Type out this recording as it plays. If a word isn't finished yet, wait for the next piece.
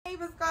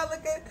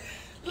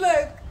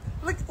Look,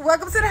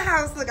 welcome to the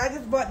house. Look, I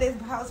just bought this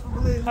house for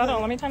Blue. Hold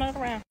on, let me turn it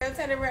around.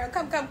 Turn it around.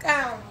 Come.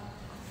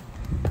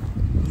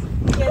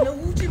 Yeah, the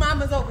hoochie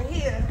mama's over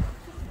here.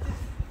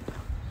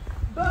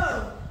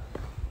 Boom.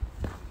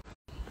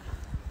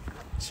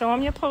 Show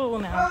them your pool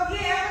now. Oh,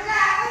 yeah,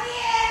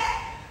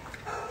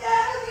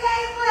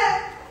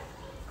 look.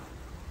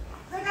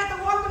 They got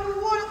the walking in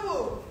the water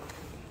pool.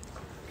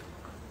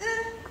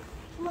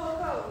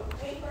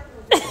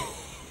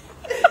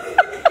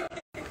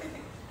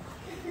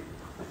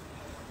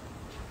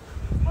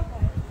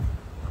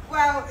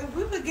 Well, if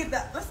we would let's get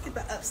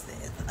the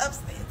upstairs. The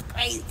upstairs is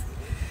crazy.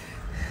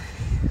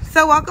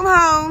 So welcome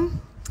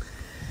home.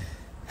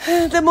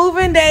 The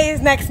moving day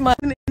is next month.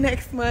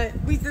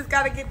 We just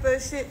gotta get the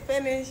shit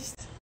finished.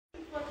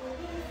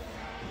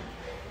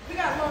 We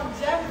got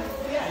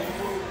longevity. Yeah.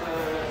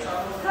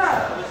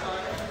 Come.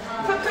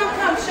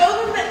 Show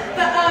them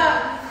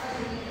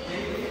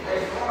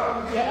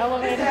Your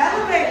elevator. the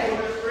elevator.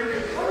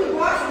 Oh, we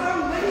watched them.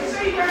 Let me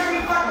show you where we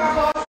fuck our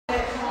balls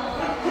at.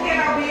 Look at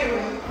our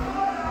bedroom.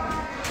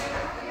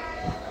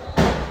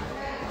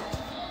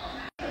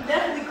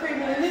 Definitely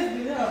creeping in this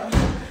dude, huh?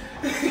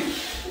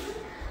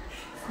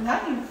 It's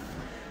nice.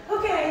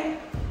 Okay.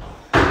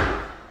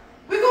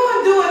 We're going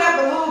to do it up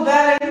a little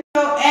better. You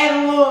know, add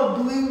a little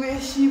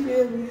bluish, you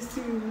feel me,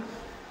 too.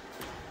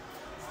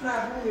 It's not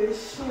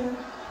bluish, you know.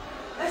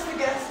 That's the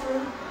guest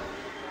room.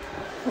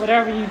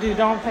 Whatever you do,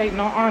 don't take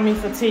no army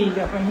fatigue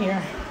up in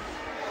here.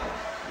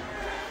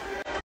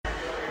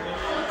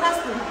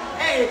 Custom.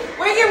 Hey,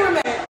 where your room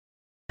at?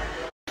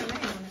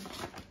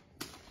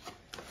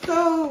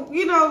 So,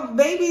 you know,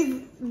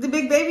 the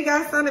big baby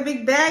got some a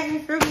big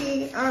baggie for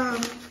me. You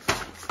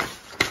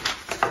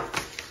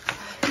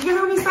can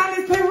help me sign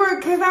this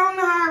paperwork because I don't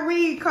know how to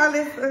read, call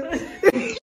this.